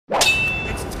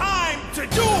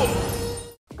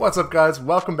What's up guys,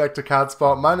 welcome back to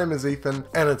CardSpot. My name is Ethan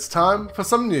and it's time for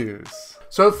some news.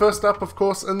 So first up, of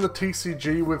course, in the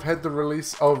TCG we've had the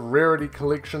release of Rarity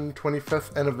Collection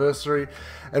 25th Anniversary,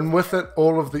 and with it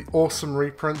all of the awesome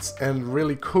reprints and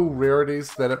really cool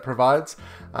rarities that it provides.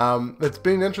 It's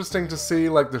been interesting to see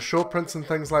like the short prints and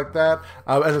things like that,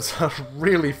 and it's a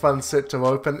really fun set to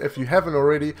open. If you haven't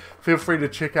already, feel free to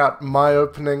check out my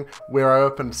opening where I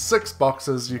opened 6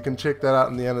 boxes. You can check that out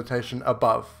in the annotation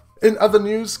above. In other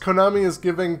news, Konami is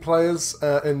giving players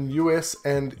in US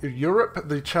and Europe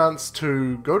the chance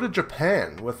to go to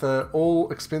Japan with an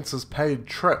all expenses paid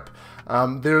trip.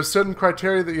 There are certain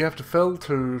criteria that you have to fill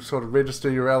to sort of register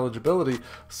your eligibility,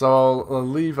 so I'll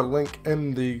leave a link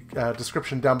in the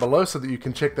description down below so that you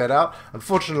can check that out.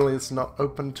 Unfortunately, it's not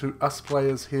open to us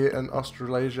players here in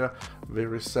Australasia.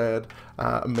 Very sad.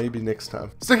 Maybe next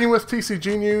time. Sticking with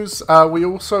TCG news, we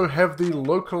also have the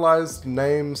localized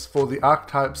names for the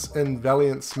archetypes in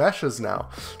Valiant Smashes now.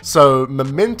 So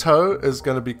Memento is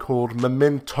going to be called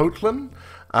Mementotlin.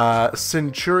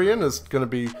 Centurion is going to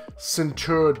be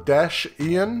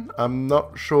Centur-Ian. I'm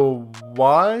not sure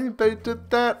why they did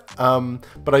that,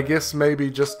 but I guess maybe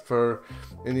just for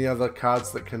any other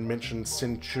cards that can mention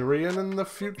Centurion in the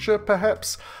future,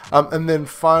 perhaps. And then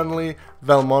finally,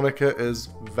 Valmonica is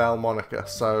Valmonica,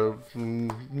 so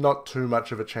not too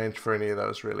much of a change for any of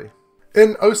those, really.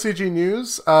 In OCG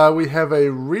news, we have a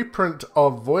reprint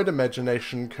of Void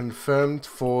Imagination confirmed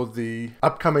for the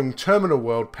upcoming Terminal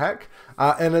World pack,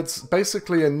 and it's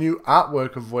basically a new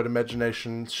artwork of Void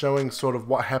Imagination showing sort of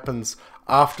what happens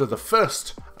after the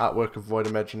first artwork of Void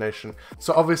Imagination.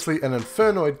 So obviously an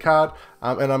Infernoid card,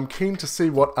 and I'm keen to see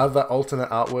what other alternate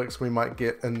artworks we might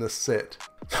get in this set.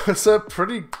 It's a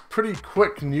pretty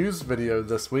quick news video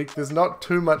this week. There's not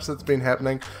too much that's been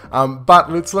happening, but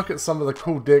let's look at some of the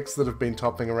cool decks that have been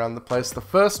topping around the place. The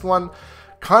first one,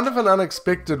 kind of an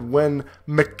unexpected win.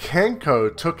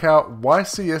 Mekanko took out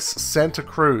YCS Santa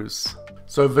Cruz.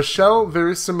 So Vishal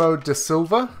Verissimo de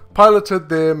Silva piloted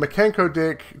their Mekanko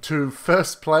deck to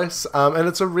first place, and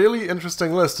it's a really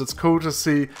interesting list. It's cool to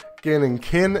see Gen and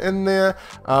Ken in there.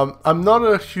 I'm not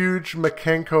a huge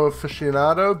Mekanko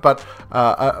aficionado, but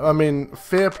I mean,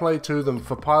 fair play to them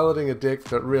for piloting a deck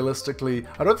that realistically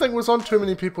I don't think was on too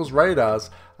many people's radars,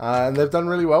 and they've done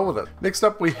really well with it. Next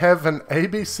up we have an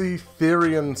ABC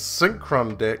Therian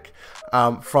Synchron deck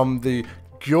from the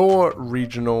Yugioh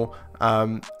regional.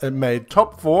 It made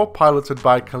top 4, piloted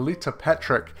by Kalita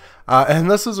Patrick,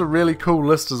 and this is a really cool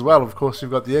list as well. Of course,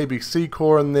 you've got the ABC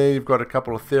core in there, you've got a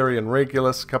couple of Therian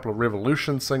Regulus, a couple of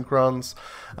Revolution Synchrons,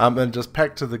 and just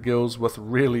packed to the gills with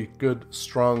really good,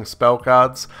 strong spell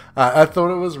cards. I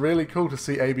thought it was really cool to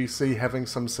see ABC having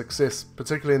some success,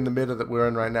 particularly in the meta that we're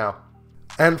in right now.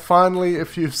 And finally,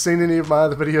 if you've seen any of my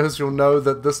other videos, you'll know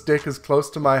that this deck is close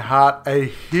to my heart, a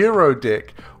hero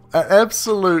deck. An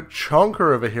absolute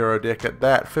chonker of a hero deck at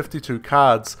that. 52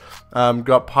 cards,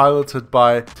 got piloted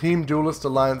by Team Duelist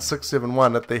Alliance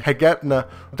 671 at the Hagatna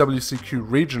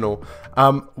WCQ Regional.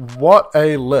 What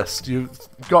a list. You've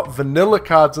got vanilla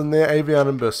cards in there, Avian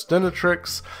and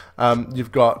Burstinatrix,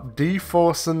 you've got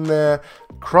D-Force in there,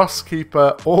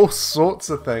 Crosskeeper, all sorts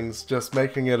of things, just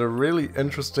making it a really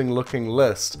interesting looking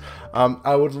list.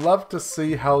 I would love to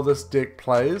see how this deck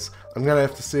plays. I'm going to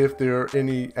have to see if there are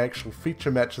any actual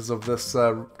feature matches of this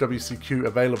WCQ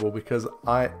available, because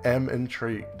I am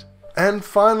intrigued. And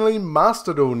finally,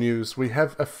 Master Duel news. We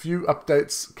have a few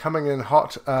updates coming in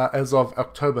hot as of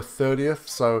October 30th,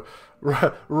 so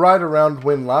right around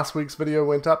when last week's video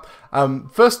went up.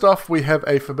 First off, we have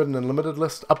a Forbidden Unlimited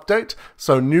list update.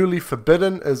 So newly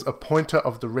Forbidden is Appointer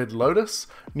of the Red Lotus,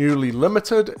 newly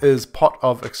Limited is Pot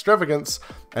of Extravagance,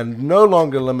 and no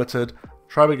longer limited,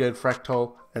 Tri-Brigade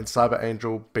Fractal and Cyber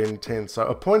Angel Ben 10. So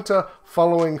Appointer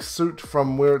following suit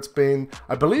from where it's been,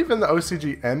 I believe, in the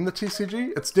OCG and the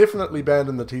TCG. It's definitely banned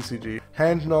in the TCG.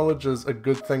 Hand knowledge is a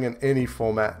good thing in any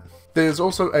format. There's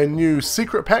also a new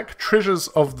secret pack, Treasures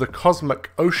of the Cosmic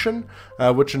Ocean,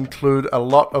 which include a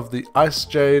lot of the Ice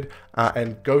Jade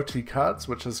and Goatee cards,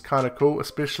 which is kind of cool,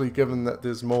 especially given that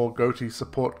there's more Goatee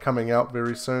support coming out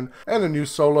very soon. And a new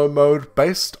solo mode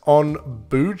based on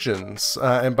Boojins.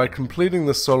 And by completing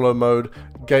the solo mode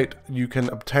gate, you can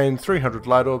obtain 300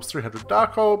 Light Orbs, 300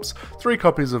 Dark Orbs, 3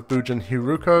 copies of Boojin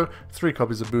Hiruko, 3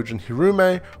 copies of Boojin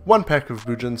Hirume, 1 pack of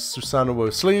Boojin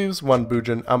Susanoo sleeves, 1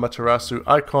 Boojin Amaterasu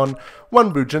icon,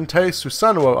 1 Boojin-Tei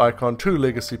Susanoo icon, 2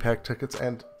 legacy pack tickets,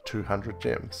 and 200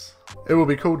 gems. It will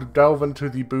be cool to delve into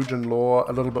the Boojin lore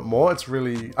a little bit more. It's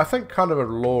really, I think, kind of a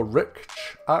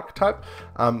lore-rich archetype,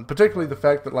 particularly the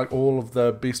fact that like all of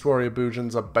the Beast Warrior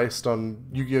Boojins are based on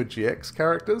Yu-Gi-Oh! GX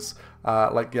characters,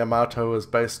 like Yamato is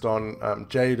based on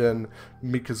Jaden,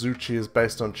 Mikazuchi is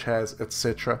based on Chaz,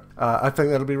 etc. I think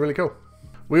that'll be really cool.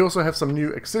 We also have some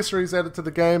new accessories added to the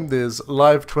game. There's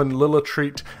Live Twin Lilla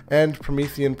Treat and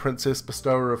Promethean Princess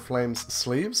Bestower of Flames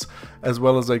sleeves, as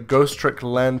well as a Ghost Trick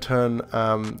Lantern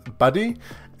buddy,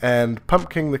 and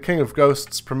Pumpkin the King of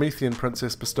Ghosts, Promethean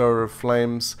Princess Bestower of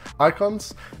Flames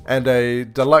icons, and a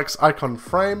deluxe icon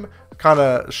frame, kind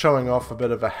of showing off a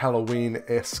bit of a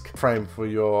Halloween-esque frame for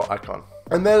your icon.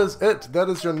 And that is it. That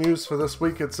is your news for this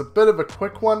week. It's a bit of a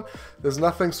quick one. There's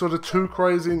nothing sort of too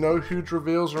crazy, no huge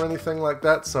reveals or anything like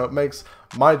that, so it makes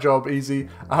my job easy.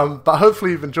 But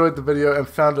hopefully you've enjoyed the video and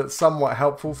found it somewhat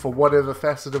helpful for whatever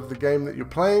facet of the game that you're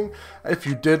playing. If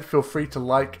you did, feel free to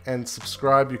like and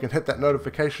subscribe. You can hit that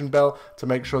notification bell to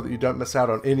make sure that you don't miss out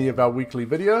on any of our weekly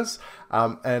videos.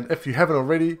 And if you haven't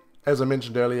already, as I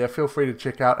mentioned earlier, feel free to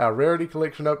check out our Rarity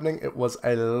Collection opening. It was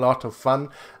a lot of fun.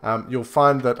 You'll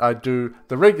find that I do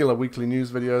the regular weekly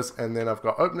news videos, and then I've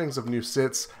got openings of new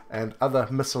sets and other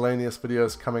miscellaneous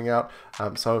videos coming out.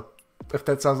 So if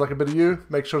that sounds like a bit of you,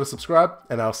 make sure to subscribe,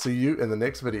 and I'll see you in the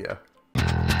next video.